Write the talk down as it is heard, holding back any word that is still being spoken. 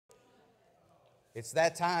It's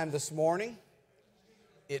that time this morning.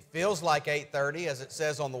 It feels like 8:30 as it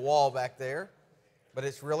says on the wall back there, but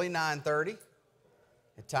it's really 9:30.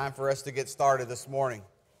 It's time for us to get started this morning.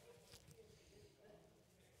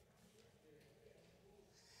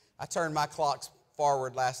 I turned my clocks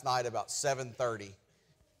forward last night about 7:30.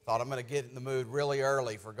 Thought I'm going to get in the mood really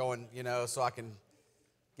early for going, so I can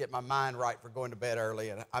get my mind right for going to bed early.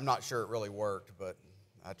 And I'm not sure it really worked, but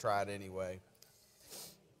I tried anyway.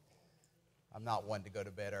 I'm not one to go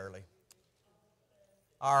to bed early.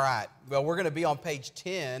 All right. Well, we're going to be on page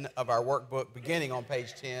 10 of our workbook, beginning on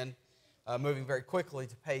page 10, moving very quickly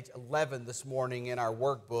to page 11 this morning in our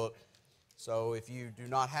workbook. So if you do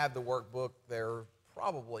not have the workbook, there are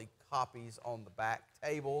probably copies on the back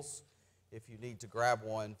tables. If you need to grab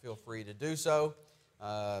one, feel free to do so.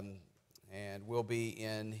 And we'll be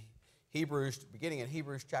in Hebrews, beginning in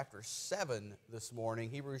Hebrews chapter 7 this morning,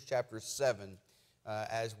 Hebrews chapter 7,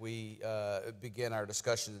 as we begin our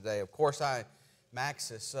discussion today. Of course,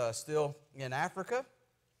 Max is still in Africa,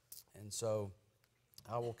 and so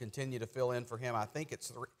I will continue to fill in for him. I think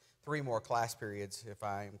it's three more class periods, if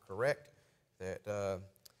I am correct, that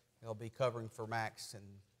he'll be covering for Max, and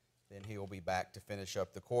then he will be back to finish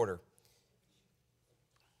up the quarter.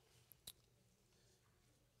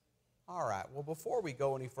 All right, well, before we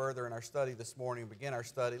go any further in our study this morning, begin our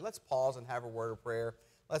study, let's pause and have a word of prayer.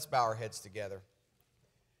 Let's bow our heads together.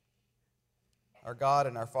 Our God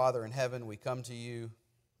and our Father in heaven, we come to you.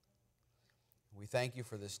 We thank you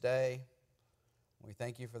for this day. We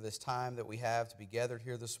thank you for this time that we have to be gathered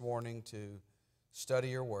here this morning to study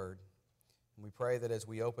your word. And we pray that as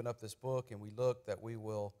we open up this book and we look, that we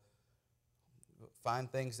will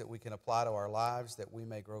find things that we can apply to our lives, that we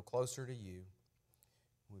may grow closer to you.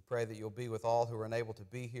 We pray that you'll be with all who are unable to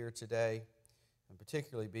be here today, and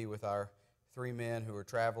particularly be with our three men who are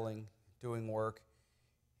traveling, doing work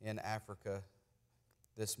in Africa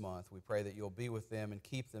this month. We pray that you'll be with them and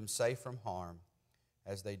keep them safe from harm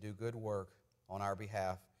as they do good work on our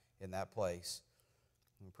behalf in that place.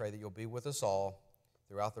 We pray that you'll be with us all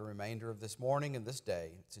throughout the remainder of this morning and this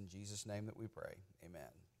day. It's in Jesus' name that we pray. Amen.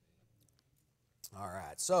 All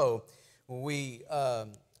right, so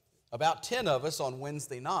about 10 of us on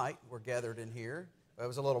Wednesday night were gathered in here. It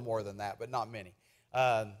was a little more than that, but not many.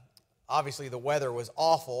 Obviously, the weather was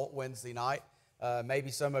awful Wednesday night.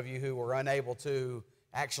 Maybe some of you who were unable to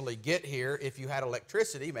actually get here, if you had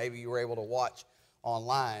electricity, maybe you were able to watch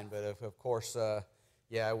online. But of course,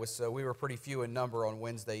 it was. We were pretty few in number on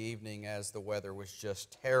Wednesday evening as the weather was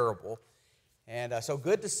just terrible. And so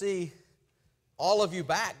good to see all of you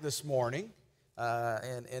back this morning.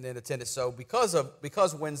 And in attendance. So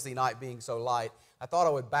because Wednesday night being so light, I thought I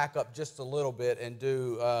would back up just a little bit and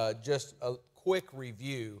do just a quick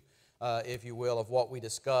review, if you will, of what we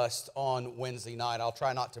discussed on Wednesday night. I'll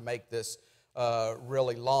try not to make this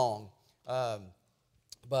really long.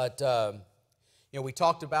 We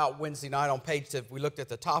talked about Wednesday night on page 10. We looked at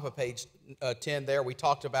the top of page 10 there. We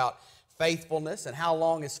talked about faithfulness and how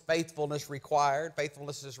long is faithfulness required.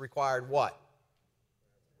 Faithfulness is required what?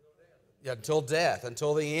 Yeah, until death,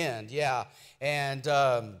 until the end, yeah. And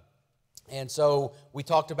so we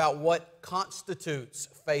talked about what constitutes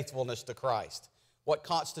faithfulness to Christ. What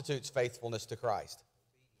constitutes faithfulness to Christ?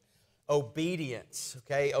 Obedience,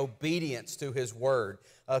 okay? Obedience to His Word.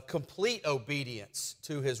 Complete obedience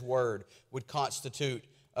to His Word would constitute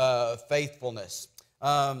faithfulness.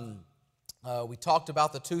 We talked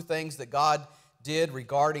about the two things that God did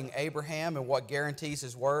regarding Abraham and what guarantees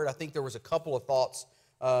His Word. I think there was a couple of thoughts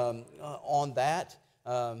on that.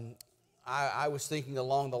 I was thinking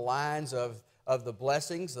along the lines of the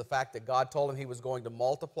blessings, the fact that God told him He was going to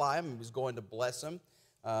multiply him, He was going to bless him.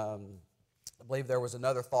 I believe there was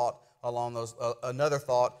another thought along those, another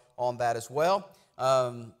thought on that as well.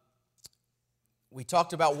 We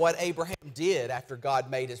talked about what Abraham did after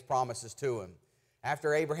God made His promises to him.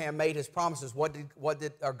 After Abraham made his promises,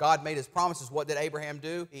 God made His promises, what did Abraham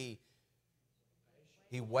do? He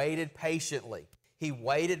waited patiently. He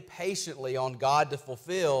waited patiently on God to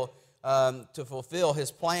fulfill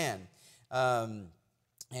His plan,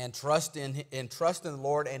 and trust in the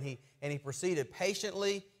Lord. And he proceeded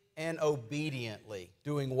patiently and obediently,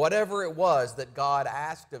 doing whatever it was that God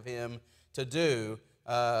asked of him to do.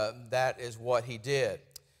 That is what he did.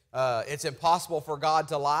 It's impossible for God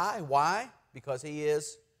to lie. Why? Because He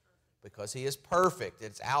is perfect.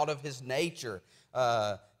 It's out of His nature.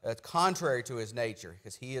 It's contrary to His nature,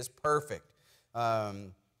 because He is perfect.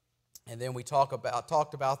 And then we talked about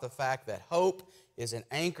the fact that hope is an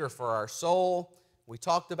anchor for our soul. We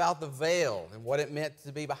talked about the veil and what it meant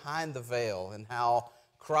to be behind the veil, and how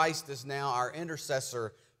Christ is now our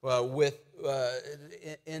intercessor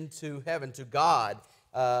into heaven to God.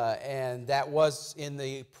 And that was in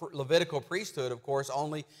the Levitical priesthood, of course.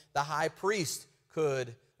 Only the high priest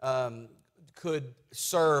could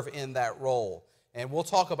serve in that role. And we'll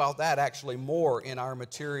talk about that actually more in our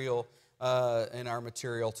material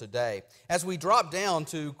today. As we drop down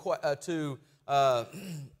to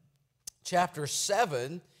chapter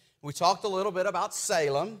 7, we talked a little bit about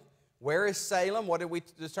Salem. Where is Salem? What did we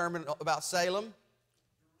determine about Salem?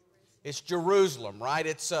 It's Jerusalem, right?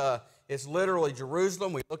 It's literally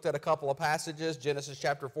Jerusalem. We looked at a couple of passages, Genesis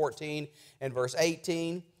chapter 14 and verse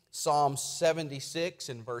 18, Psalm 76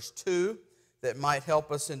 and verse 2, that might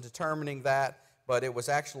help us in determining that, but it was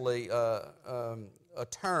actually a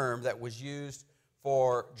term that was used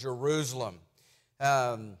for Jerusalem.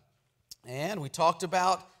 And we talked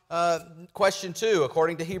about question 2.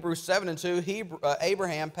 According to Hebrews 7 and 2,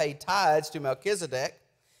 Abraham paid tithes to Melchizedek.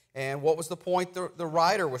 And what was the point the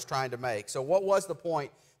writer was trying to make? So what was the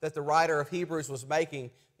point that the writer of Hebrews was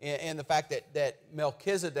making in the fact that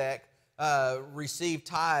Melchizedek received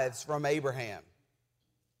tithes from Abraham?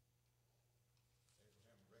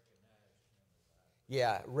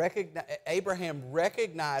 Yeah, Abraham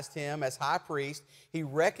recognized him as high priest. He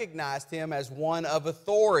recognized him as one of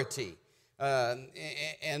authority and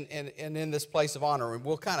in this place of honor. And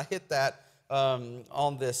we'll kind of hit that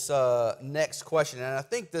on this next question. And I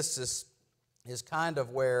think this is kind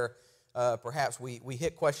of where perhaps we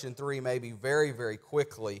hit question 3 maybe very, very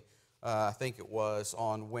quickly. I think it was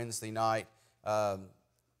on Wednesday night, kind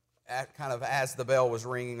of as the bell was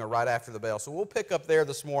ringing or right after the bell. So we'll pick up there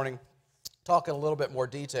this morning, talk in a little bit more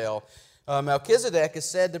detail. Melchizedek is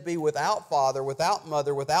said to be without father, without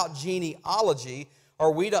mother, without genealogy.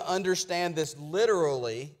 Are we to understand this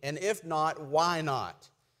literally? And if not, why not?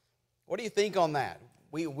 What do you think on that?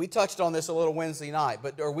 We touched on this a little Wednesday night,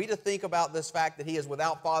 but are we to think about this fact that he is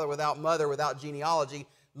without father, without mother, without genealogy,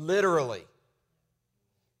 literally?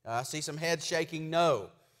 I see some head shaking no.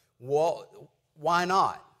 Well, why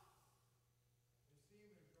not?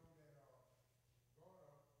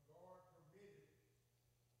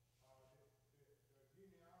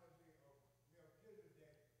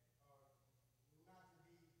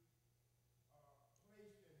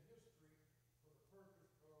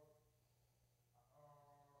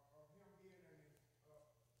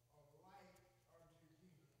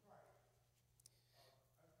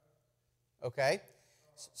 Okay,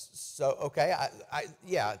 so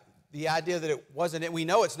yeah, the idea that it wasn't, we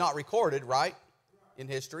know it's not recorded, right, in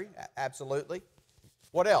history, absolutely.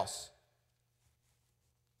 What else?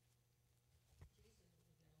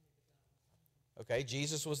 Okay,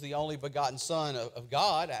 Jesus was the only begotten Son of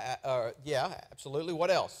God. Yeah, absolutely. What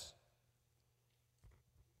else?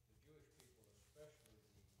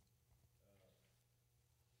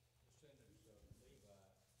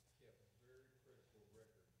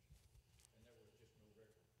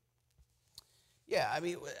 Yeah, I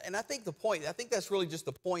mean, and I think that's really just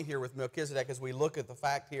the point here with Melchizedek as we look at the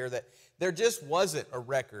fact here that there just wasn't a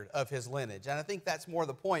record of his lineage. And I think that's more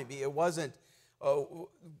the point. It wasn't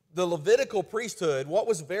the Levitical priesthood. What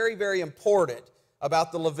was very, very important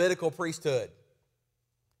about the Levitical priesthood?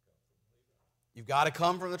 You've got to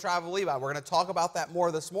come from the tribe of Levi. We're going to talk about that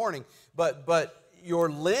more this morning. But your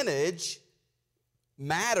lineage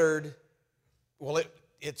mattered. Well,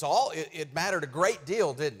 it mattered a great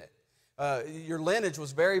deal, didn't it? Your lineage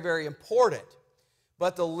was very, very important.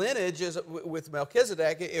 But the lineage with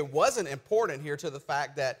Melchizedek, it wasn't important here to the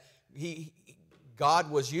fact that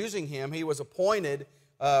God was using him. He was appointed,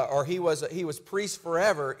 or he was priest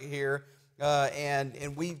forever here, and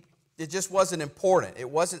it just wasn't important. It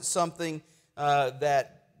wasn't something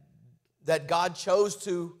that God chose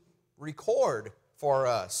to record for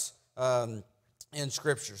us in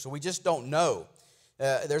Scripture. So we just don't know.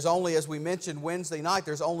 There's only, as we mentioned Wednesday night,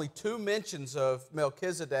 there's only 2 mentions of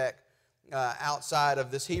Melchizedek outside of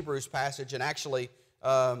this Hebrews passage, and actually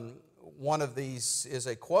one of these is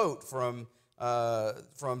a quote from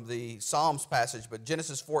the Psalms passage, but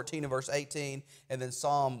Genesis 14 and verse 18, and then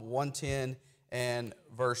Psalm 110 and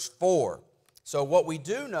verse 4. So what we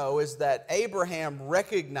do know is that Abraham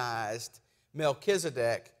recognized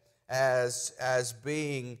Melchizedek as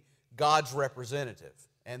being God's representative,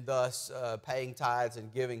 and thus paying tithes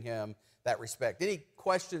and giving him that respect. Any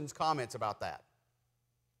questions, comments about that?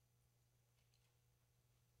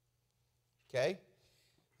 Okay.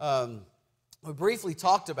 We briefly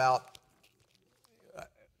talked about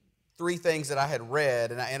 3 things that I had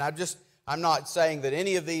read, and I'm not saying that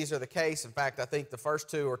any of these are the case. In fact, I think the first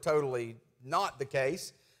 2 are totally not the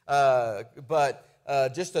case. But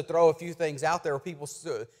just to throw a few things out there, people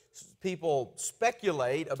people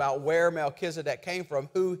speculate about where Melchizedek came from,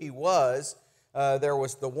 who he was. There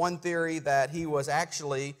was the one theory that he was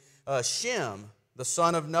actually Shem, the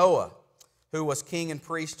son of Noah, who was king and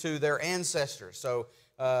priest to their ancestors. So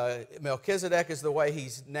Melchizedek is the way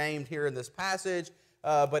he's named here in this passage,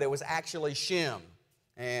 but it was actually Shem.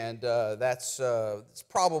 And that's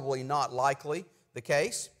probably not likely the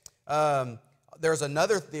case. There's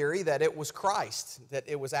another theory that it was Christ, that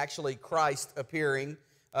it was actually Christ appearing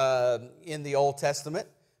in the Old Testament.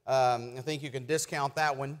 I think you can discount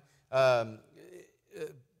that one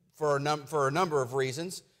for a number of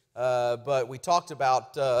reasons. But we talked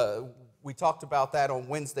about that on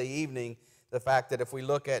Wednesday evening. The fact that if we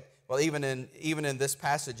look at, well, even in this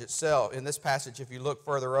passage itself, in this passage, if you look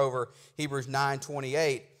further over Hebrews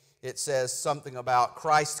 9:28, it says something about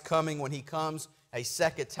Christ coming when he comes a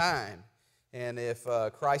second time. And if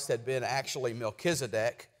Christ had been actually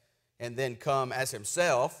Melchizedek and then come as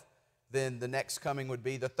himself, then the next coming would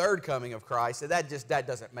be the third coming of Christ. And that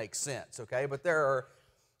doesn't make sense, okay? But there are,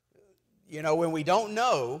 when we don't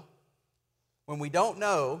know,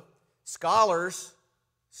 scholars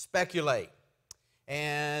speculate.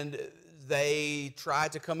 And they try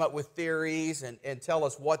to come up with theories and tell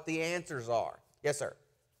us what the answers are. Yes, sir?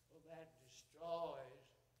 Well, that destroys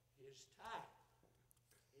his type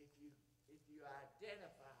if you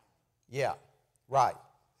identify him. Yeah, right.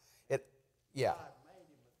 Yeah. God made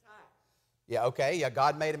him a type. Yeah, okay. Yeah,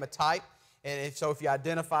 God made him a type. And so if you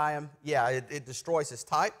identify him, yeah, it destroys his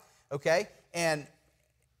type. Okay? And,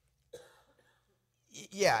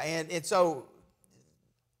 yeah, and so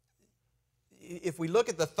if we look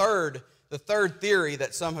at the third theory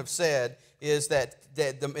that some have said is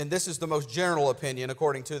and this is the most general opinion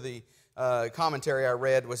according to the commentary I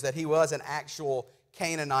read, was that he was an actual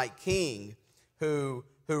Canaanite king who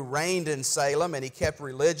reigned in Salem, and he kept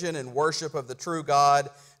religion and worship of the true God,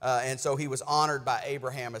 and so he was honored by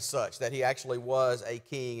Abraham as such, that he actually was a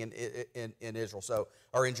king in Israel,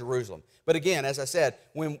 or in Jerusalem. But again, as I said,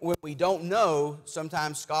 when we don't know,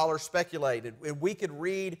 sometimes scholars speculate, and we could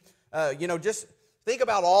read, just think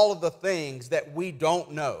about all of the things that we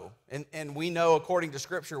don't know, and we know according to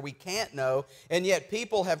Scripture we can't know, and yet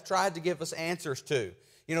people have tried to give us answers to.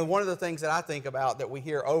 One of the things that I think about that we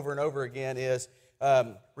hear over and over again is,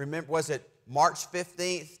 remember, was it March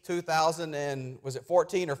 15th,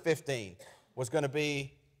 2014 or 15 was going to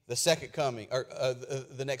be the second coming, or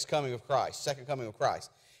the next coming of Christ, second coming of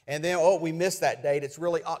Christ. And then, we missed that date. It's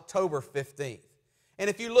really October 15th. And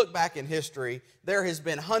if you look back in history, there has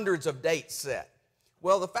been hundreds of dates set.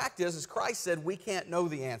 Well, the fact is Christ said we can't know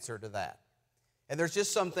the answer to that. And there's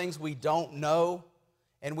just some things we don't know,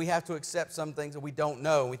 and we have to accept some things that we don't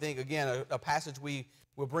know. We think, again, a passage we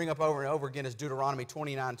will bring up over and over again is Deuteronomy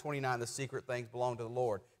 29:29, the secret things belong to the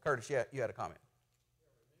Lord. Curtis, you had a comment.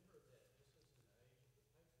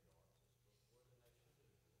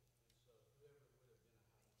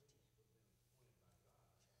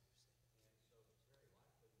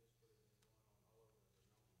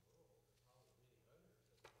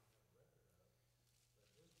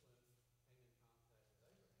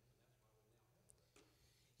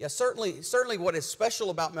 Yeah, certainly what is special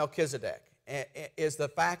about Melchizedek is the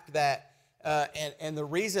fact that, and the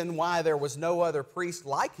reason why there was no other priest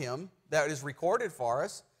like him that is recorded for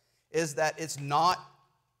us, is that it's not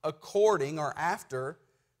according or after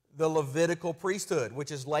the Levitical priesthood, which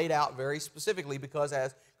is laid out very specifically because,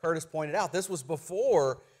 as Curtis pointed out, this was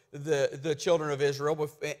before the children of Israel,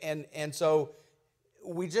 and so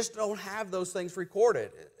we just don't have those things recorded.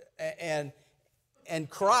 And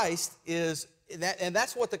Christ is... And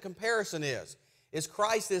that's what the comparison is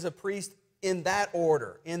Christ is a priest in that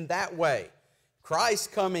order, in that way.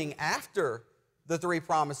 Christ coming after the three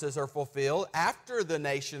promises are fulfilled, after the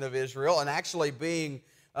nation of Israel, and actually being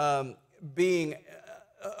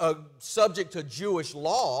subject to Jewish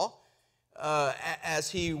law as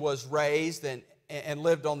he was raised and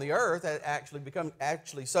lived on the earth,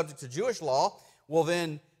 actually subject to Jewish law. Well,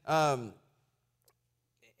 then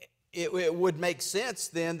it would make sense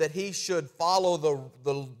then that he should follow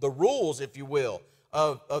the rules, if you will,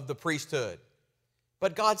 of the priesthood.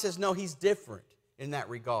 But God says, no, he's different in that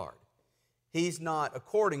regard. He's not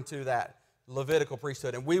according to that Levitical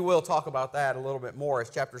priesthood. And we will talk about that a little bit more as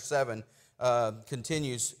chapter 7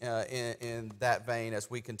 continues in that vein as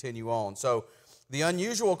we continue on. So the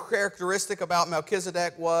unusual characteristic about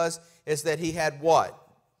Melchizedek is that he had what?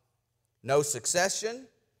 No succession.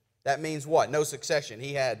 That means what? No succession.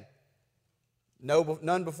 He had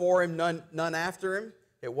none before him, none after him.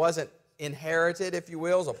 It wasn't inherited, if you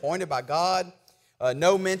will. It was appointed by God.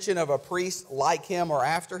 No mention of a priest like him or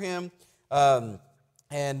after him.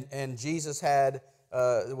 And Jesus had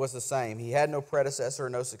was the same. He had no predecessor,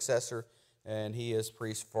 no successor, and he is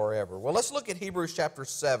priest forever. Well, let's look at Hebrews chapter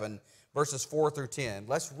 7, verses 4 through 10.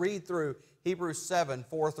 Let's read through Hebrews 7,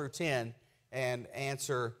 4 through 10, and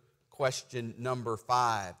answer question number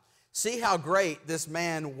 5. See how great this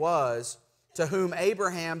man was, to whom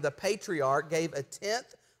Abraham the patriarch gave a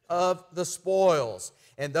tenth of the spoils.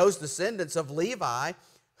 And those descendants of Levi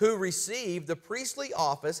who received the priestly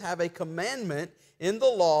office have a commandment in the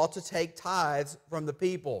law to take tithes from the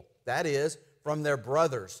people, that is, from their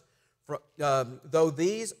brothers. Though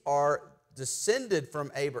these are descended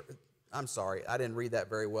from Abraham. I'm sorry, I didn't read that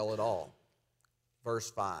very well at all.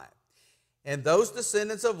 Verse 5. And those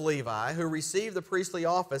descendants of Levi who received the priestly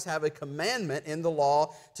office have a commandment in the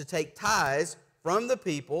law to take tithes from the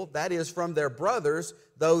people, that is, from their brothers,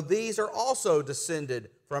 though these are also descended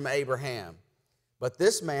from Abraham. But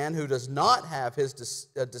this man who does not have his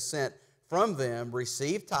descent from them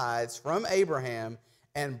received tithes from Abraham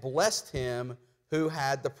and blessed him who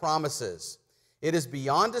had the promises. It is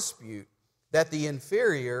beyond dispute that the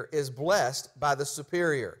inferior is blessed by the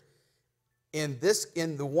superior. In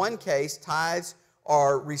the one case, tithes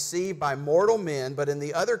are received by mortal men, but in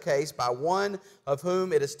the other case, by one of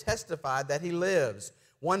whom it is testified that he lives.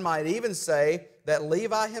 One might even say that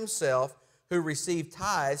Levi himself, who received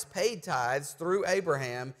tithes, paid tithes through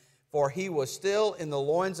Abraham, for he was still in the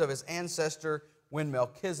loins of his ancestor when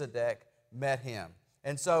Melchizedek met him.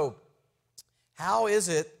 And so, how is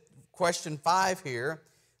it, question 5 here,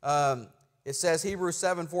 it says Hebrews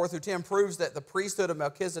 7, 4 through 10 proves that the priesthood of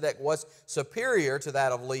Melchizedek was superior to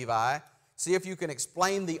that of Levi. See if you can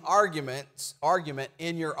explain the argument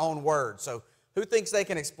in your own words. So who thinks they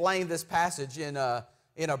can explain this passage in a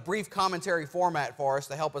brief commentary format for us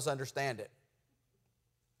to help us understand it?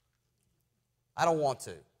 I don't want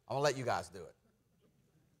to. I'm going to let you guys do it.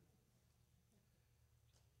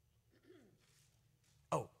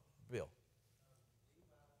 Oh, Bill.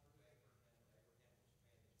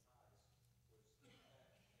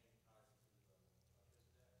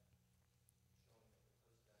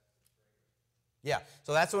 Yeah,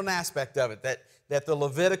 so that's one aspect of it, that the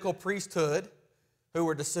Levitical priesthood,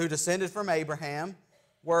 who descended from Abraham,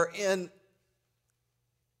 were in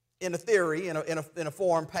a theory, in a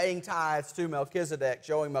form, paying tithes to Melchizedek,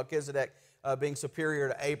 showing Melchizedek being superior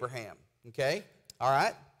to Abraham. Okay? All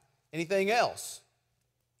right? Anything else?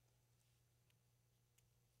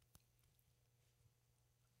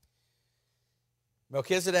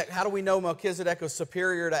 Melchizedek, how do we know Melchizedek was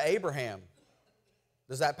superior to Abraham?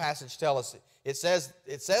 Does that passage tell us? It says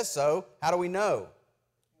so. How do we know?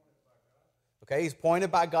 Okay, he's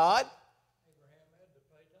appointed by God.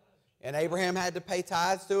 And Abraham had to pay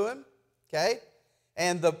tithes to him. Okay?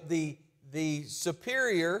 And the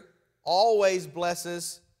superior always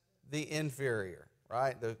blesses the inferior,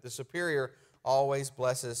 right? The superior always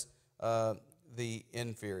blesses the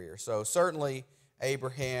inferior. So certainly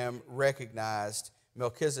Abraham recognized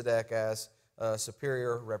Melchizedek as a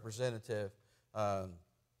superior representative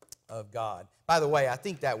of God. By the way, I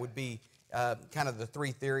think that would be kind of the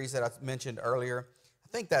three theories that I mentioned earlier. I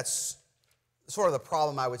think that's sort of the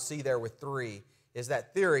problem I would see there with 3, is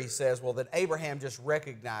that theory says, well, that Abraham just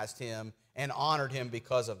recognized him and honored him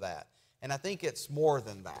because of that. And I think it's more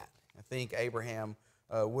than that. I think Abraham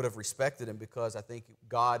would have respected him because I think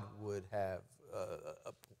God would have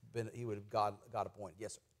God appointed.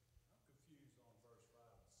 Yes, sir.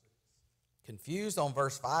 Confused on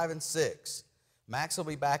verse 5 and 6. Max will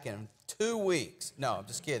be back in 2 weeks. No, I'm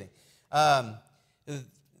just kidding.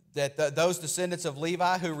 Those descendants of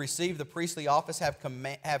Levi who received the priestly office have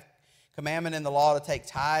commandment in the law to take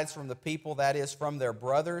tithes from the people, that is, from their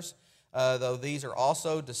brothers, though these are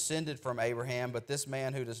also descended from Abraham. But this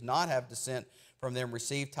man who does not have descent from them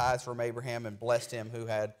received tithes from Abraham and blessed him who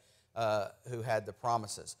had the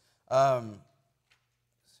promises.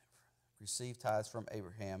 Received tithes from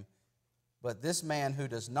Abraham. But this man who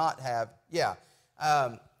does not have,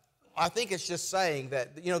 I think it's just saying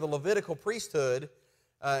that, the Levitical priesthood,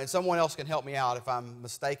 and someone else can help me out if I'm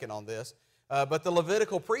mistaken on this, but the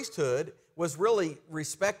Levitical priesthood was really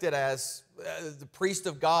respected as the priest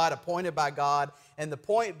of God, appointed by God, and the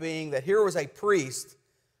point being that here was a priest,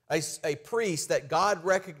 a priest that God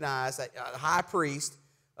recognized, a high priest,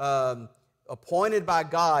 appointed by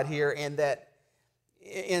God here, and that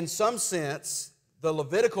in some sense, the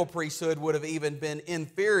Levitical priesthood would have even been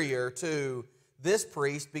inferior to this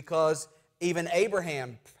priest because even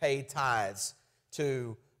Abraham paid tithes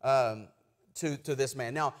to this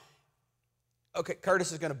man. Now, okay,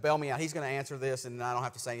 Curtis is going to bail me out. He's going to answer this, and I don't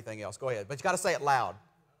have to say anything else. Go ahead. But you got to say it loud.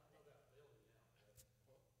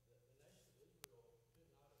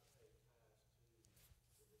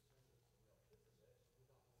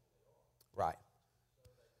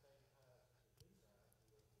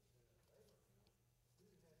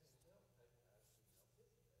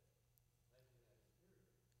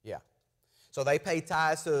 So they paid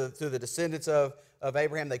tithes to the descendants of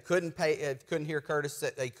Abraham. They couldn't hear Curtis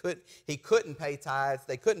that he couldn't pay tithes.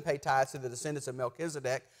 They couldn't pay tithes to the descendants of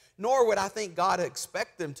Melchizedek, nor would I think God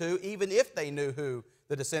expect them to, even if they knew who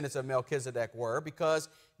the descendants of Melchizedek were, because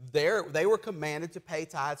they were commanded to pay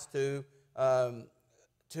tithes to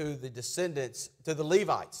the descendants, to the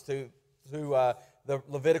Levites, to the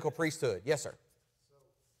Levitical priesthood. Yes, sir.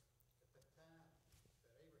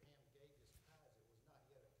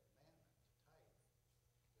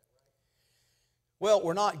 Well,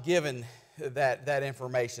 we're not given that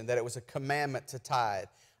information, that it was a commandment to tithe.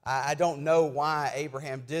 I don't know why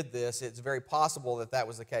Abraham did this. It's very possible that that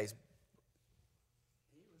was the case.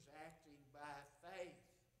 He was acting by faith.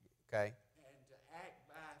 Okay. And to act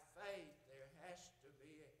by faith, there has to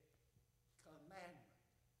be a commandment.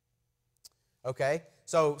 Okay.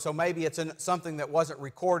 So maybe it's something that wasn't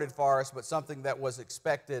recorded for us, but something that was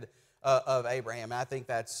expected of Abraham. I think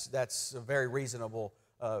that's a very reasonable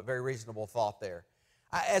thought there.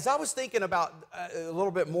 As I was thinking about a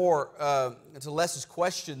little bit more to Les's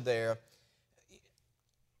question there,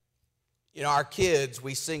 you know, our kids,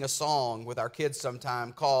 we sing a song with our kids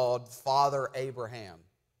sometime called Father Abraham.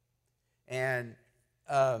 And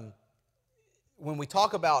when we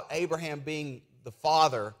talk about Abraham being the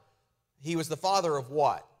father, he was the father of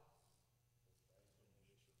what?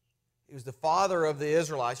 He was the father of the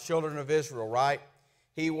Israelites, children of Israel, right?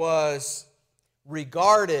 He was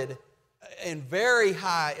regarded in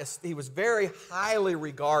he was very highly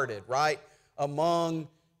regarded, right, among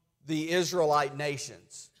the Israelite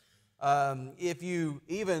nations. If you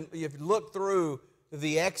look through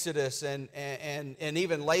the Exodus and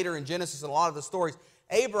even later in Genesis and a lot of the stories,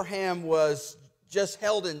 Abraham was just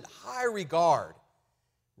held in high regard,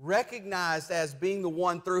 recognized as being the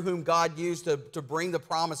one through whom God used to bring the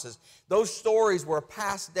promises. Those stories were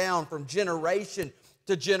passed down from generation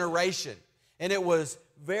to generation, and it was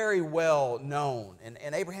very well known, and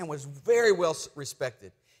Abraham was very well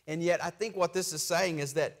respected. And yet I think what this is saying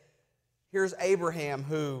is that here's Abraham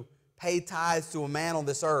who paid tithes to a man on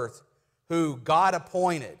this earth who God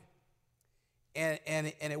appointed. And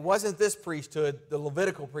it wasn't this priesthood, the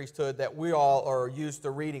Levitical priesthood, that we all are used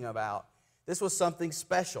to reading about. This was something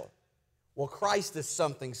special. Well, Christ is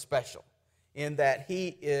something special in that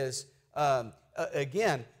he is,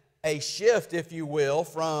 again, a shift, if you will,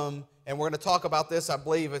 from, and we're going to talk about this, I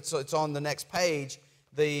believe it's on the next page,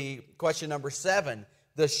 the question number 7,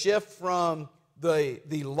 the shift from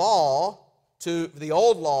the law to the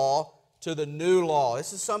old law to the new law.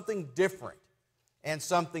 This is something different and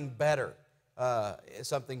something better. I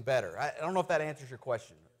don't know if that answers your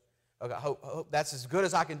question. Okay, I hope that's as good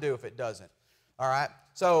as I can do if it doesn't. All right.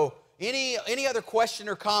 So any other question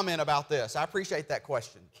or comment about this? I appreciate that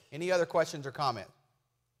question. Any other questions or comments?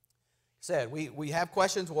 Said we have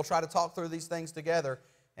questions. We'll try to talk through these things together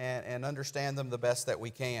and understand them the best that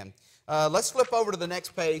we can. Let's flip over to the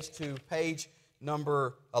next page, to page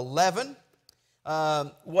number 11.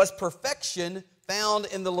 Was perfection found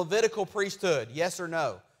in the Levitical priesthood? Yes or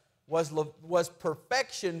no? Was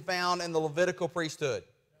perfection found in the Levitical priesthood?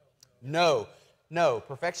 No. No,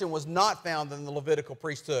 perfection was not found in the Levitical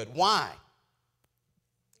priesthood. Why?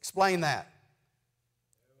 Explain that.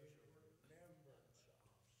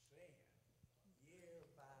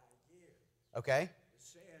 Okay. The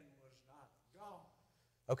sin was not gone.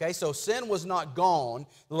 Okay, so sin was not gone.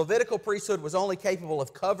 The Levitical priesthood was only capable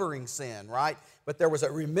of covering sin, right? But there was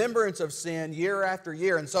a remembrance of sin year after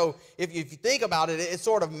year. And so if you think about it, it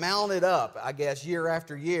sort of mounted up, I guess, year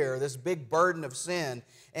after year, this big burden of sin.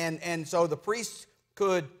 And so the priests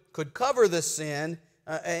could cover the sin,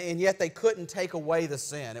 and yet they couldn't take away the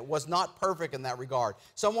sin. It was not perfect in that regard.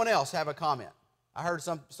 Someone else have a comment. I heard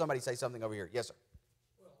somebody say something over here. Yes, sir.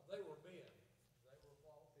 Well, they were men. They were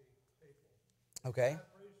faulty people. Okay.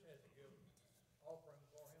 The priest had to give offering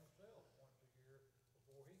for himself once a year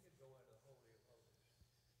before he could go into the Holy of Holies.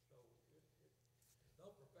 So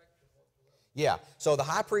no perfection whatsoever. Yeah. So the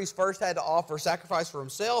high priest first had to offer sacrifice for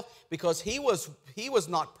himself because he was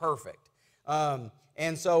not perfect.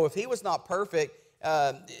 And so if he was not perfect,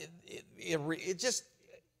 it just,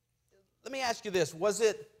 let me ask you this, was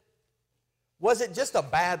it just a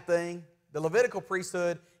bad thing? The Levitical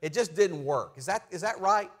priesthood, it just didn't work. Is that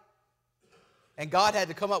right? And God had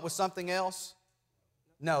to come up with something else?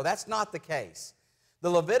 No, that's not the case. The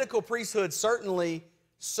Levitical priesthood certainly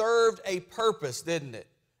served a purpose, didn't it?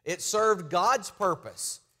 It served God's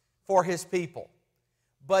purpose for his people.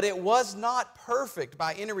 But it was not perfect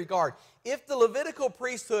by any regard. If the Levitical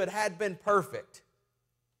priesthood had been perfect,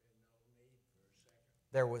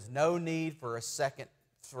 there was no need for a second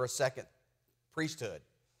priesthood.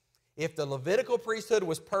 If the Levitical priesthood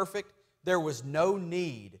was perfect, there was no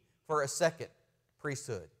need for a second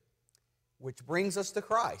priesthood. Which brings us to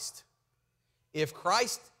Christ. If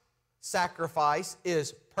Christ's sacrifice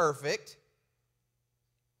is perfect,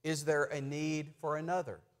 is there a need for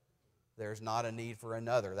another? There's not a need for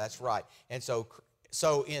another. That's right. And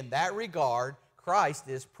so in that regard, Christ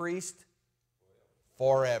is priest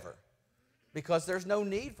forever. Because there's no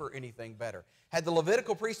need for anything better. Had the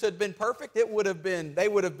Levitical priesthood been perfect, they would have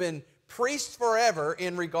been priests forever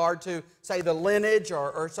in regard to, say, the lineage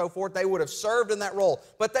or so forth. They would have served in that role.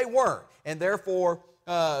 But they weren't. And therefore,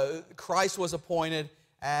 Christ was appointed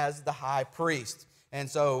as the high priest. And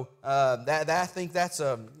so I think that's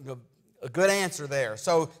a good answer there.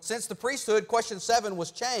 So since the priesthood, question 7,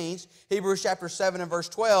 was changed, Hebrews chapter 7 and verse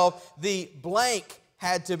 12, the blank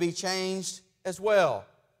had to be changed as well.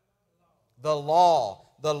 The law.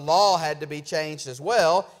 The law had to be changed as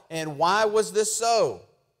well. And why was this so?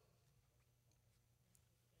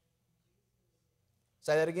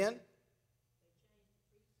 Say that again.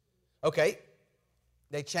 Okay.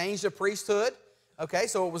 They changed the priesthood. Okay,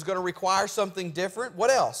 so it was going to require something different.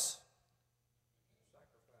 What else?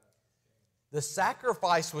 The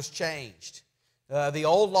sacrifice was changed. Under the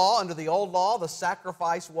old law, the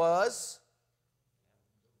sacrifice was,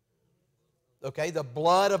 okay, the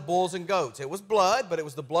blood of bulls and goats. It was blood, but it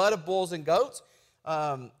was the blood of bulls and goats.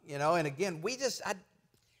 And again,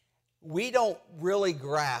 we don't really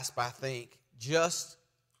grasp, I think, just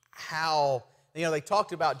how, they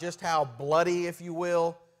talked about just how bloody, if you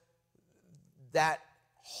will, that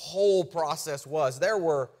whole process was. There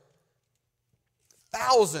were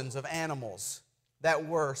thousands of animals that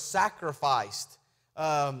were sacrificed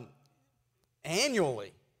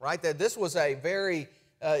annually, right? That this was a very,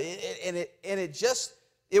 it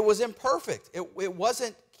was imperfect. It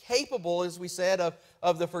wasn't capable, as we said,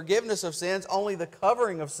 of the forgiveness of sins, only the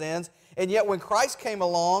covering of sins. And yet when Christ came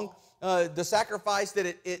along, the sacrifice,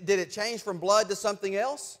 did it change from blood to something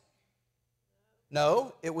else?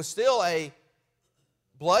 No, it was still a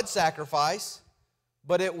blood sacrifice,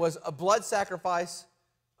 but it was a blood sacrifice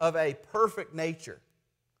of a perfect nature,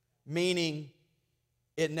 meaning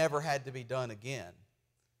it never had to be done again.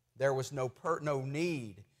 There was no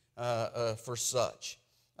need for such.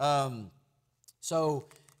 So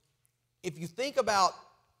if you think about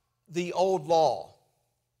the old law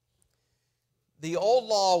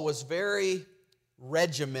was very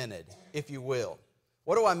regimented, if you will.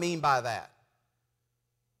 What do I mean by that?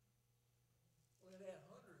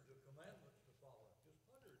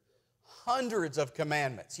 Hundreds of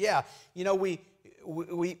commandments. Yeah, we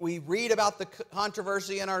read about the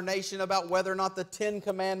controversy in our nation about whether or not the 10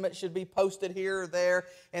 Commandments should be posted here or there,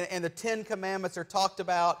 and the 10 Commandments are talked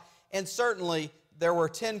about, and certainly there were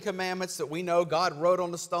 10 Commandments that we know God wrote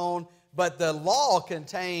on the stone, but the law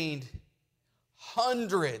contained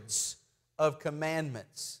hundreds of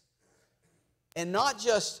commandments, and not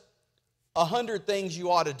just 100 things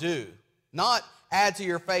you ought to do, not add to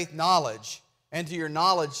your faith knowledge, and to your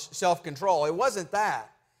knowledge, self-control. It wasn't that.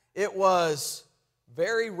 It was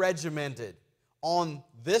very regimented. On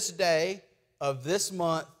this day of this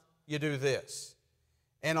month, you do this.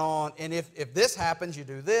 And if this happens, you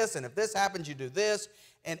do this. And if this happens, you do this.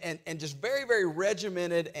 And just very, very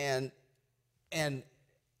regimented and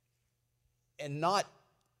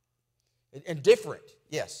different.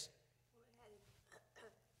 Yes.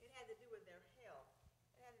 It had to do with their health.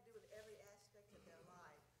 It had to do with every aspect of their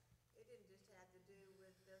life. It didn't just have to do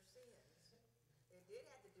with their sins. It did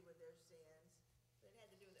have to do with their sins, but it had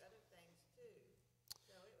to do with other things too.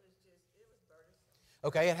 So it was burdensome.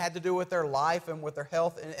 Okay, it had to do with their life and with their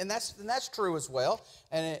health, and that's true as well.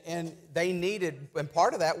 And they needed, and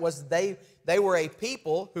part of that was they were a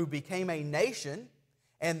people who became a nation,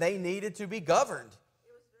 and they needed to be governed.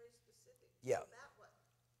 It was very specific. Yeah. About what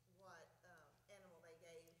animal they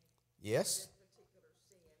gave. Yes. For this particular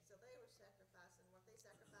sin. So they were sacrificing. Weren't they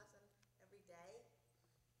sacrificing every day?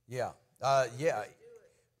 Yeah. Yeah.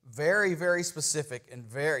 Very, very specific and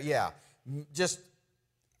just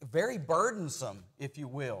very burdensome, if you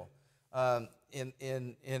will,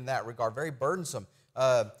 in that regard. Very burdensome.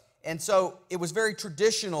 And so it was very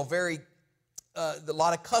traditional. A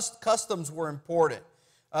lot of customs were important.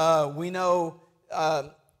 We know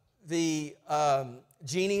the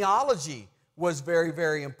genealogy was very,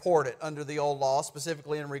 very important under the old law,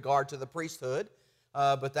 specifically in regard to the priesthood.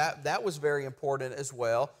 But that was very important as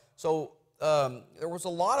well. So there was a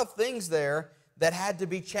lot of things there that had to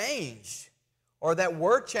be changed, or that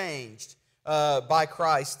were changed by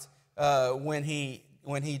Christ when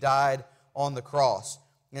he died on the cross.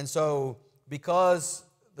 And so because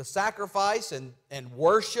the sacrifice and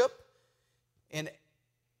worship and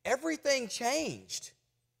everything changed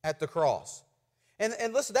at the cross.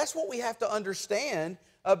 And listen, that's what we have to understand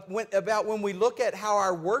about when we look at how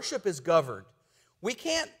our worship is governed. We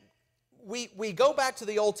go back to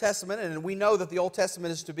the Old Testament, and we know that the Old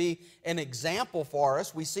Testament is to be an example for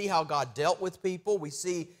us. We see how God dealt with people. We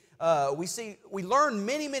learn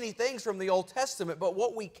many, many things from the Old Testament, but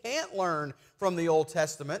what we can't learn from the Old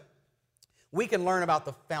Testament, we can learn about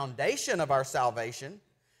the foundation of our salvation,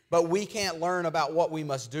 but we can't learn about what we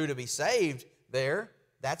must do to be saved there.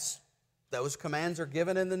 Those commands are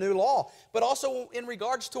given in the new law. But also in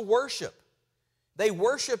regards to worship. They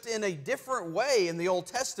worshiped in a different way in the Old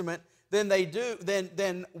Testament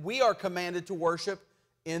than we are commanded to worship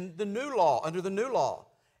in the new law, under the new law.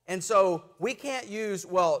 And so we can't use,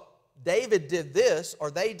 well, David did this or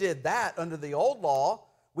they did that under the old law.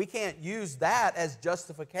 We can't use that as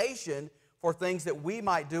justification for things that we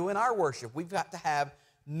might do in our worship. We've got to have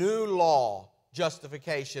new law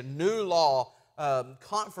justification, new law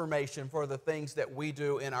confirmation for the things that we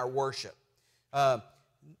do in our worship. I'm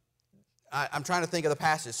trying to think of the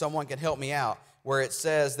passage. Someone can help me out, where it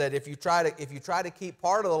says that if you try to keep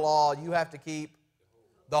part of the law, you have to keep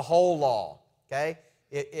the whole law. Okay,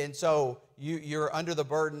 and so you're under the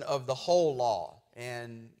burden of the whole law,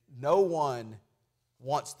 and no one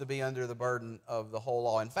wants to be under the burden of the whole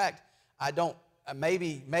law. In fact, I don't.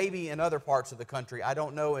 Maybe in other parts of the country, I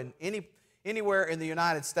don't know anywhere in the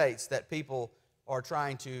United States that people are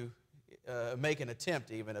trying to make an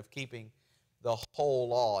attempt even of keeping the whole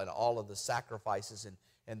law and all of the sacrifices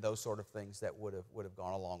and those sort of things that would have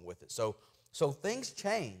gone along with it. So things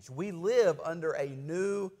change. We live under a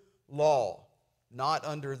new law, not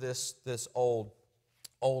under this old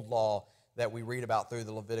law that we read about through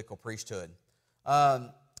the Levitical priesthood.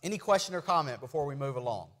 Any question or comment before we move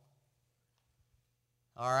along?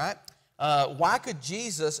 All right. Why could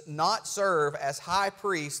Jesus not serve as high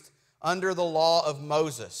priest under the law of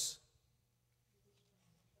Moses?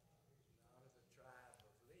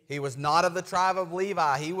 He was not of the tribe of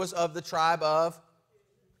Levi. He was of the tribe of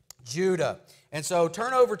Judah. And so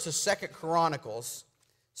turn over to 2 Chronicles.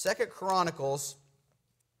 2 Chronicles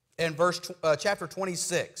and chapter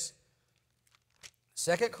 26.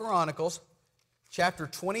 2 Chronicles chapter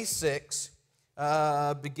 26,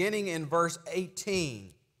 beginning in verse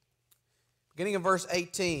 18. Beginning in verse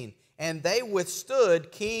 18. And they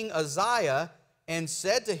withstood King Uzziah and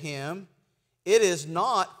said to him, "It is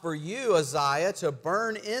not for you, Uzziah, to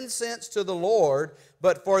burn incense to the Lord,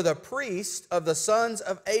 but for the priests of the sons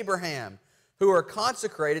of Abraham, who are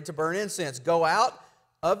consecrated to burn incense. Go out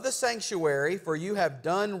of the sanctuary, for you have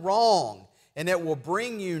done wrong, and it will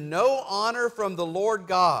bring you no honor from the Lord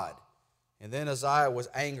God." And then Uzziah was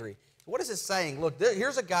angry. What is it saying? Look,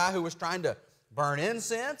 here's a guy who was trying to burn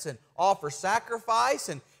incense and offer sacrifice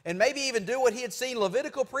and maybe even do what he had seen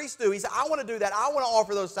Levitical priests do. He said, I want to do that. I want to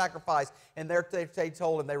offer those sacrifices. And they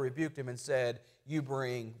told him, they rebuked him and said, you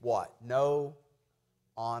bring what? No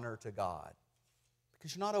honor to God.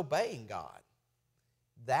 Because you're not obeying God.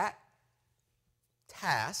 That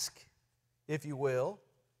task, if you will,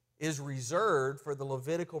 is reserved for the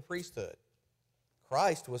Levitical priesthood.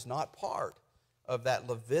 Christ was not part of that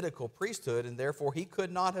Levitical priesthood, and therefore he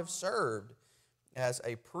could not have served as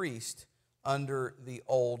a priest under the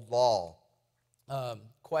old law.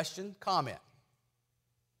 Question, comment?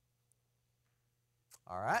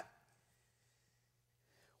 All right.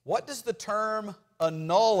 What does the term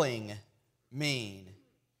annulling mean?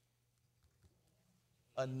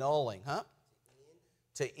 Annulling, huh?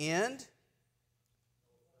 To end?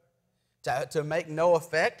 To make no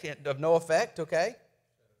effect, of no effect, okay?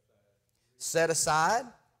 Set aside.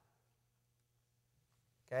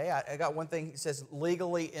 Okay, I got one thing. It says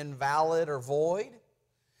legally invalid or void.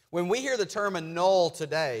 When we hear the term annul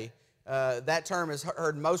today, that term is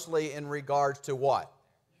heard mostly in regards to what?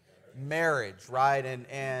 Marriage, right?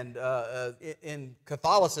 And in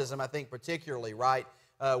Catholicism, I think particularly, right,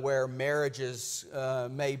 where marriages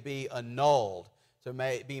may be annulled, to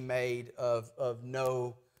be made of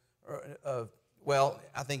no, well,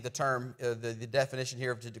 I think the term, the definition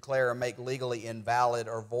here of to declare or make legally invalid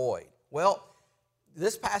or void. Well,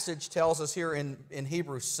 this passage tells us here in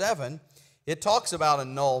Hebrews 7, it talks about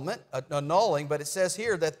annulling, but it says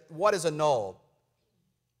here that what is annulled?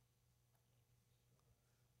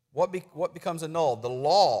 What becomes annulled? The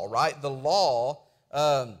law, right? The law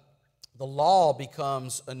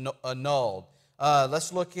becomes annulled.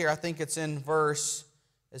 Let's look here. I think it's in verse,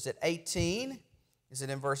 is it 18? Is it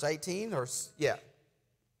in verse 18? Or yeah.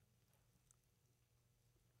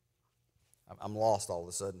 I'm lost all of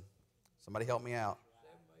a sudden. Somebody help me out.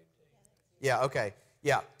 Yeah, okay.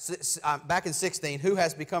 Yeah, back in 16, who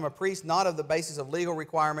has become a priest not of the basis of legal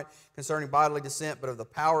requirement concerning bodily descent, but of the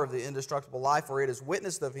power of the indestructible life, for it is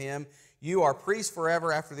witnessed of him, you are priests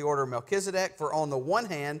forever after the order of Melchizedek. For on the one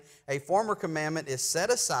hand, a former commandment is set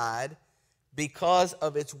aside because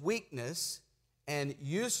of its weakness and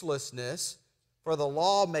uselessness, for the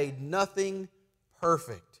law made nothing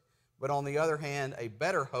perfect. But on the other hand, a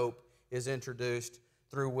better hope is introduced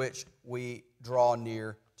through which we draw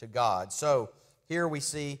near to God. So here we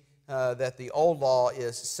see that the old law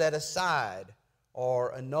is set aside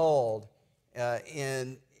or annulled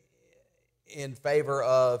in favor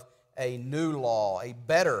of a new law, a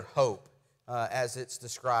better hope, as it's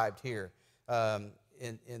described here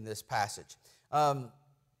in this passage.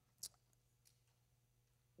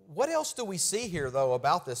 What else do we see here, though,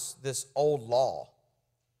 about this old law?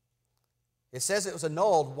 It says it was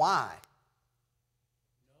annulled. Why?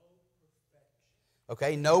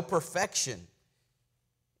 Okay, no perfection.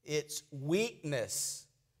 It's weakness,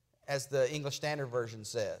 as the English Standard Version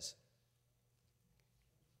says.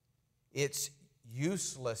 It's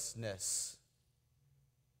uselessness,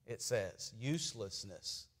 it says.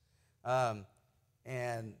 Uselessness.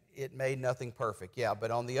 And it made nothing perfect. Yeah,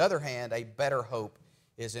 but on the other hand, a better hope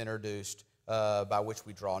is introduced by which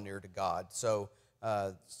we draw near to God. So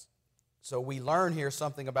we learn here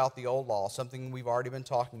something about the old law, something we've already been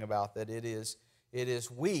talking about, that it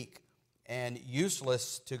is weak and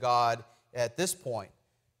useless to God at this point.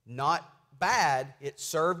 Not bad, it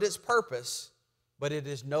served its purpose, but it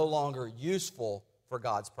is no longer useful for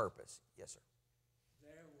God's purpose. Yes, sir.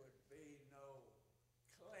 There would be no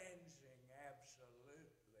cleansing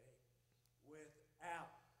absolutely without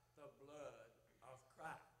the blood of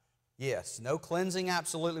Christ. Yes, no cleansing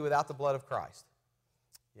absolutely without the blood of Christ.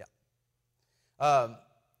 Yeah.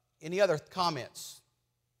 Any other comments?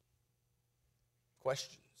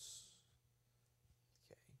 Questions?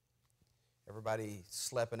 Okay. Everybody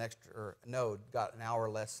slept got an hour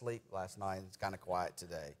less sleep last night. It's kind of quiet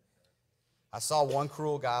today. I saw one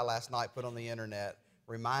cruel guy last night put on the internet,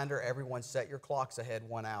 reminder, everyone set your clocks ahead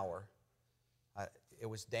 1 hour. It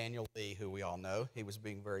was Daniel Lee, who we all know. He was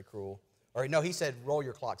being very cruel. Or no, he said roll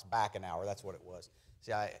your clocks back an hour. That's what it was.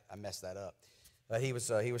 See, I messed that up. He was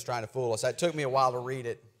trying to fool us. It took me a while to read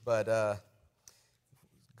it, but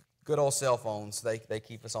good old cell phones, they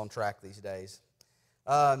keep us on track these days.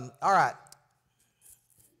 All right.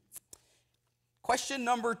 Question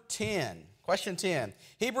number 10. Question 10.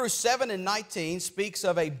 Hebrews 7:19 speaks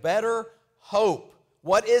of a better hope.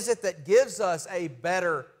 What is it that gives us a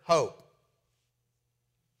better hope?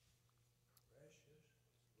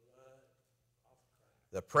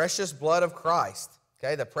 The precious blood of Christ.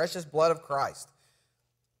 Okay, the precious blood of Christ.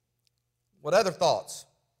 What other thoughts?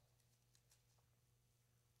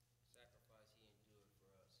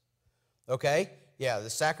 Okay, yeah, the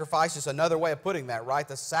sacrifice is another way of putting that, right?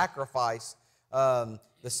 The sacrifice that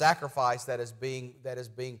is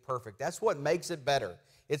being perfect. That's what makes it better.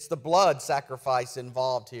 It's the blood sacrifice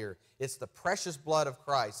involved here. It's the precious blood of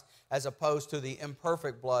Christ, as opposed to the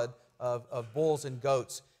imperfect blood of bulls and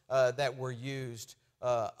goats that were used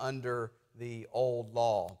under the old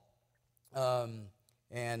law.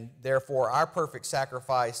 And therefore, our perfect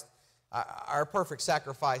sacrifice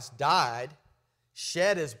died,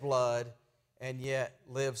 shed his blood, and yet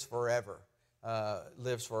lives forever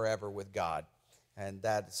with God. And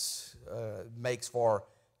that makes for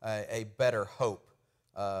a better hope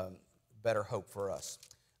for us.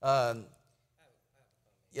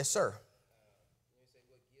 Yes, sir.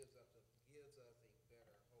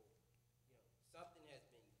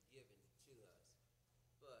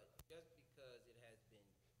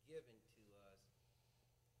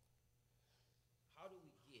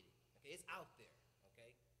 It's out there,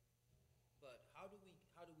 okay? But how do we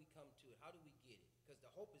come to it? How do we get it? Because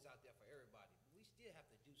the hope is out there for everybody. We still have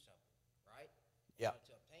to do something, right? Yeah.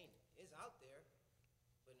 To obtain it. It's out there,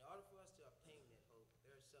 but in order for us to obtain that hope,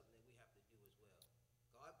 there's something that we have to do as well.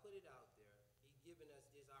 God put it out there. He's given us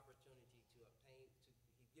this opportunity to obtain.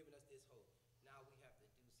 He's given us this hope. Now we have to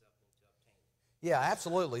do something to obtain it. Yeah,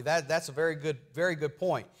 absolutely. That's a very good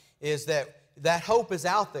point. Is that hope is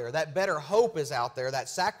out there. That better hope is out there. That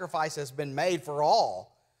sacrifice has been made for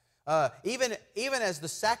all. Even as the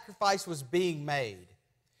sacrifice was being made,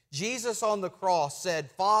 Jesus on the cross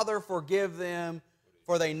said, "Father, forgive them,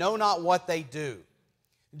 for they know not what they do."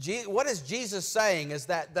 What is Jesus saying is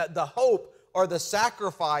that the hope or the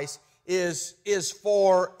sacrifice is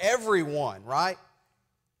for everyone, right?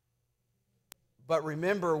 But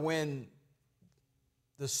remember, when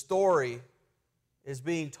the story is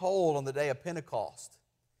being told on the day of Pentecost,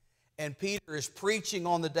 and Peter is preaching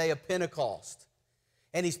on the day of Pentecost,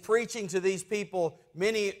 And he's preaching to these people,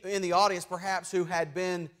 many in the audience perhaps who had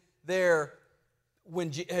been there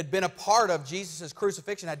had been a part of Jesus'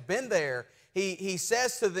 crucifixion, had been there. He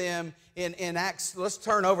says to them in Acts, let's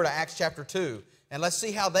turn over to Acts chapter 2, and let's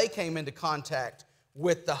see how they came into contact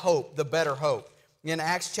with the hope, the better hope. In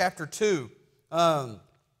Acts chapter 2,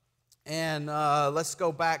 let's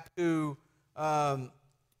go back to, well,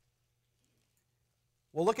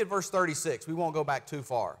 look at verse 36. We won't go back too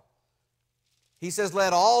far. He says,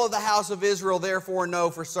 let all of the house of Israel therefore know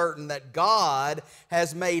for certain that God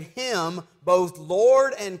has made him both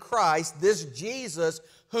Lord and Christ, this Jesus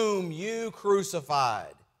whom you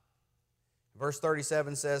crucified. Verse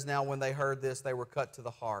 37 says, now when they heard this, they were cut to the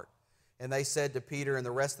heart. And they said to Peter and the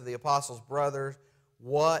rest of the apostles, brothers,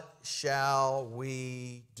 what shall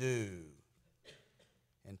we do?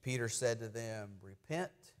 And Peter said to them, repent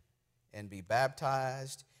and be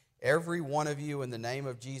baptized, every one of you in the name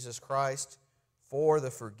of Jesus Christ, for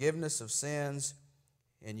the forgiveness of sins,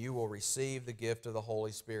 and you will receive the gift of the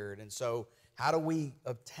Holy Spirit. And so, how do we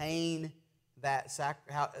obtain that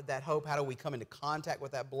hope? How do we come into contact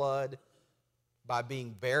with that blood? By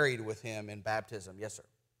being buried with him in baptism. Yes, sir.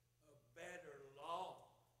 A better law.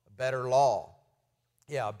 A better law.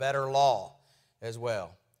 Yeah, a better law as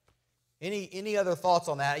well. Any other thoughts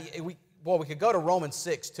on that? We could go to Romans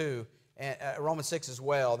 6 too, and Romans 6 as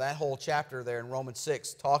well. That whole chapter there in Romans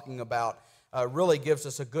 6 talking about really gives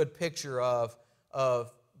us a good picture of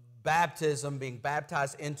baptism, being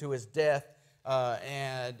baptized into his death,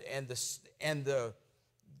 and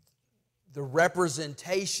the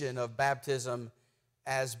representation of baptism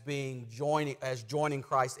as joining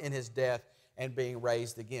Christ in his death and being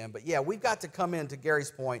raised again. But yeah, we've got to come into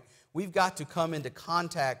Gary's point. We've got to come into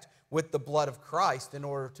contact with the blood of Christ in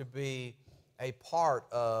order to be a part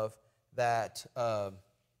of that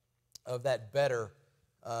better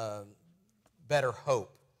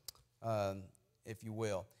hope, if you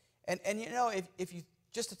will. And you know, if you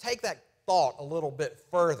just to take that thought a little bit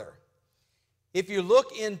further, if you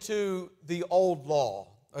look into the old law,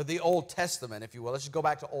 or the Old Testament, if you will, let's just go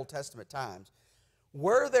back to Old Testament times,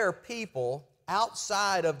 were there people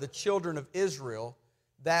outside of the children of Israel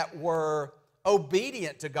that were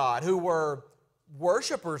obedient to God, who were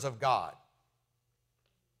worshipers of God?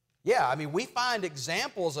 Yeah, I mean, we find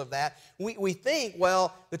examples of that. We think,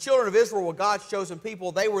 well, the children of Israel were God's chosen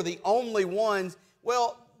people. They were the only ones.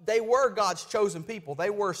 Well, they were God's chosen people.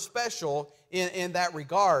 They were special in that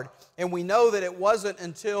regard. And we know that it wasn't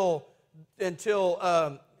until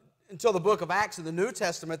the book of Acts in the New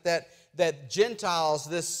Testament that Gentiles,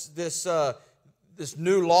 this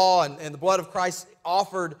new law and the blood of Christ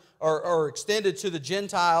offered or extended to the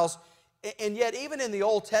Gentiles. And yet, even in the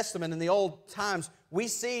Old Testament, in the old times, we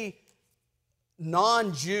see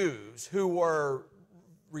non-Jews who were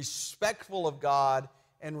respectful of God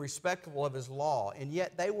and respectful of his law, and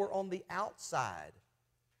yet they were on the outside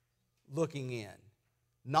looking in,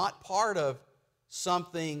 not part of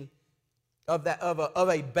something of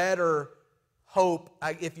a better hope,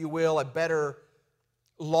 if you will, a better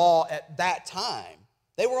law at that time.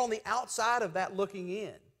 They were on the outside of that looking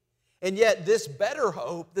in. And yet this better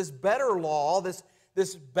hope, this better law, this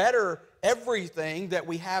better everything that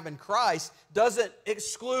we have in Christ doesn't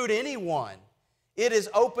exclude anyone. It is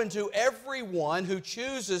open to everyone who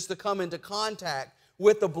chooses to come into contact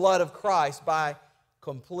with the blood of Christ by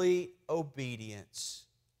complete obedience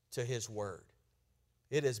to his word.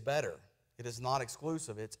 It is better. It is not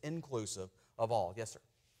exclusive. It's inclusive of all. Yes, sir.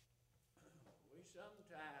 We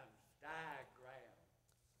sometimes diagram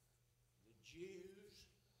the Jews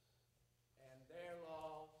and their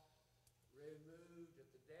law removed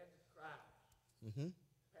at the death of Christ,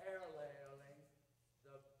 paralleling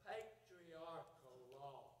the patriarchal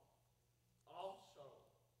law also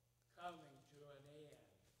coming to an end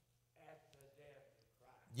at the death of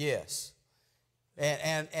Christ. Yes.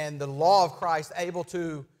 And the law of Christ able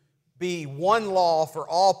to be one law for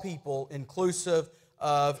all people, inclusive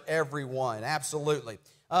of everyone. Absolutely.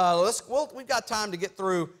 We've got time to get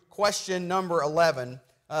through question number 11.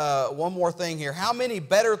 One more thing here. How many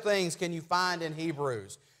better things can you find in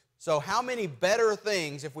Hebrews? So how many better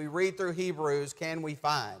things, if we read through Hebrews, can we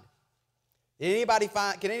find? Can anybody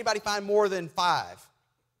find more than 5?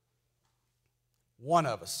 One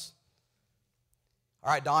of us.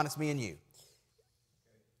 All right, Don, it's me and you.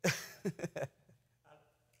 I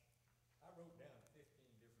wrote down 15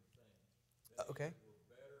 different things that Okay. either were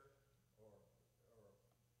better or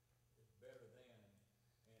is better than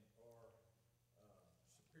and or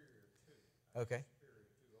superior to. Okay. Superior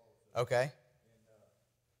to also. Okay. And of course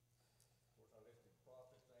I listed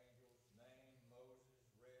prophets, angels, name, Moses,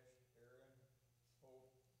 rest, Aaron, hope,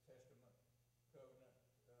 testament, covenant,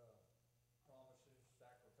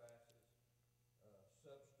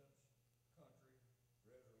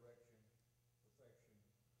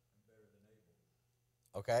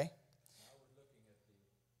 Okay? I was looking at the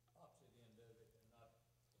opposite end of it and not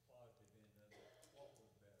the positive end of it. What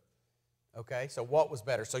was better? Okay, so what was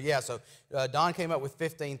better? So yeah, Don came up with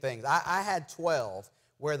 15 things. I had 12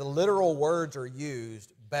 where the literal words are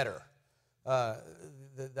used better.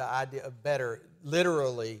 The idea of better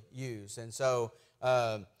literally used. And so,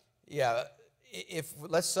 if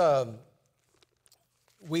let's,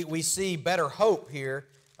 we see better hope here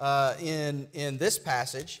in this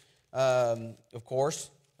passage, of course,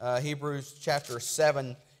 Hebrews chapter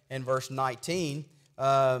 7 and verse 19.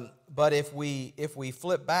 But if we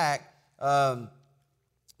flip back,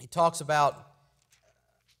 he talks about,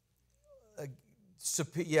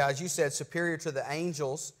 as you said, superior to the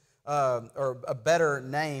angels, or a better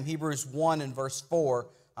name. Hebrews 1 and verse 4.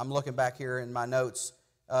 I'm looking back here in my notes.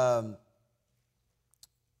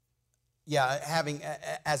 Having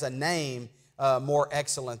as a name more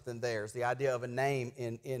excellent than theirs. The idea of a name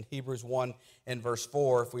in Hebrews 1 and verse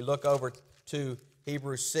 4. If we look over to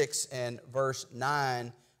Hebrews 6 and verse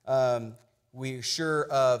 9, we're sure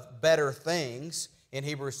of better things in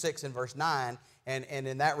Hebrews 6 and verse 9. And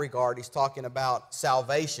in that regard, he's talking about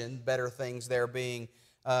salvation, better things there being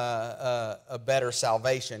a better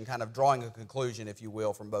salvation, kind of drawing a conclusion, if you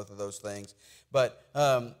will, from both of those things. But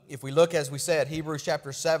if we look, as we said, Hebrews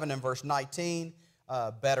chapter 7 and verse 19,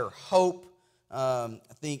 better hope. I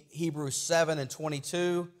think Hebrews 7 and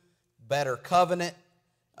 22, better covenant.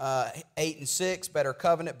 8 and 6, better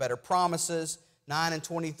covenant, better promises. 9 and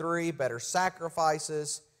 23, better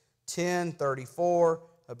sacrifices. 10:34,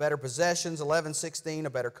 better possessions. 11:16, a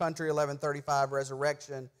better country. 11:35,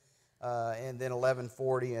 resurrection. And then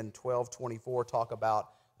 11:40 and 12:24 talk about,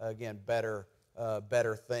 again, better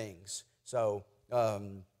things. So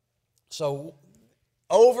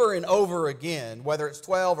over and over again, whether it's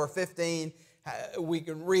 12 or 15, we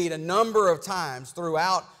can read a number of times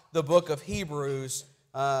throughout the book of Hebrews,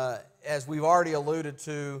 as we've already alluded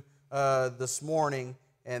to this morning,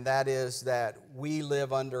 and that is that we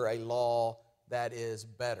live under a law that is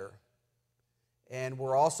better. And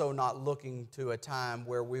we're also not looking to a time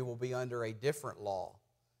where we will be under a different law.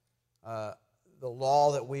 The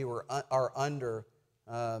law that we are under,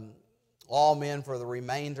 all men for the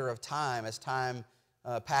remainder of time, as time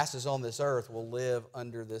passes on this earth, will live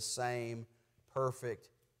under this same perfect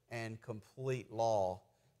and complete law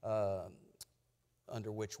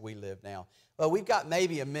under which we live now. Well, we've got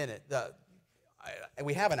maybe a minute.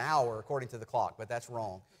 We have an hour according to the clock, but that's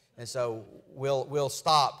wrong. And so we'll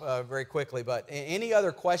stop very quickly. But any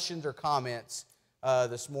other questions or comments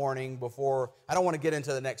this morning before? I don't want to get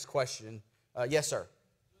into the next question. Yes, sir.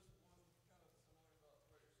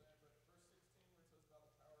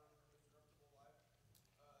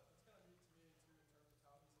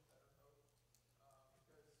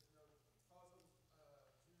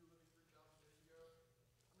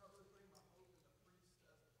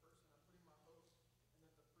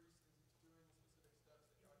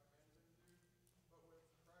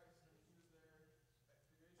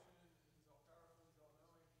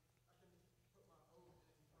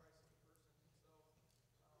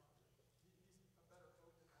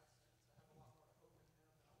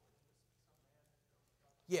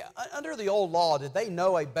 Yeah, under the old law, did they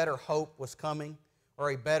know a better hope was coming?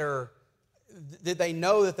 Or did they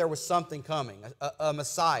know that there was something coming, a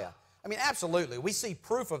Messiah? I mean, absolutely. We see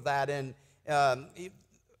proof of that in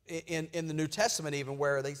the New Testament even,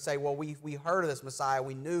 where they say, well, we heard of this Messiah,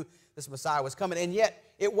 we knew this Messiah was coming, and yet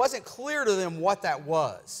it wasn't clear to them what that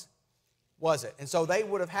was it? And so they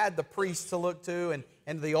would have had the priests to look to and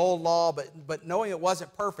the old law, but knowing it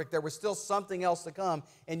wasn't perfect, there was still something else to come,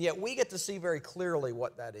 and yet we get to see very clearly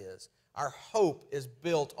what that is. Our hope is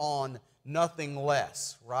built on nothing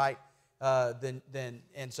less, right?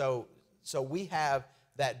 So we have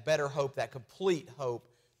that better hope, that complete hope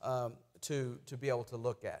to be able to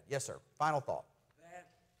look at. Yes, sir. Final thought.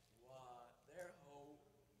 Their hope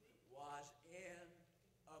was in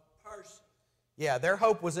a person. Yeah, their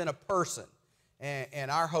hope was in a person,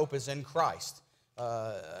 and our hope is in Christ.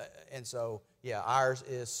 And so, yeah, ours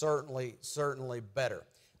is certainly better.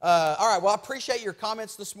 All right, well, I appreciate your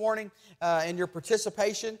comments this morning and your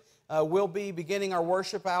participation. We'll be beginning our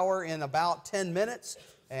worship hour in about 10 minutes,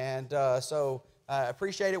 and so I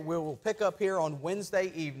appreciate it. We'll pick up here on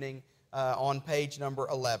Wednesday evening on page number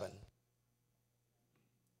 11.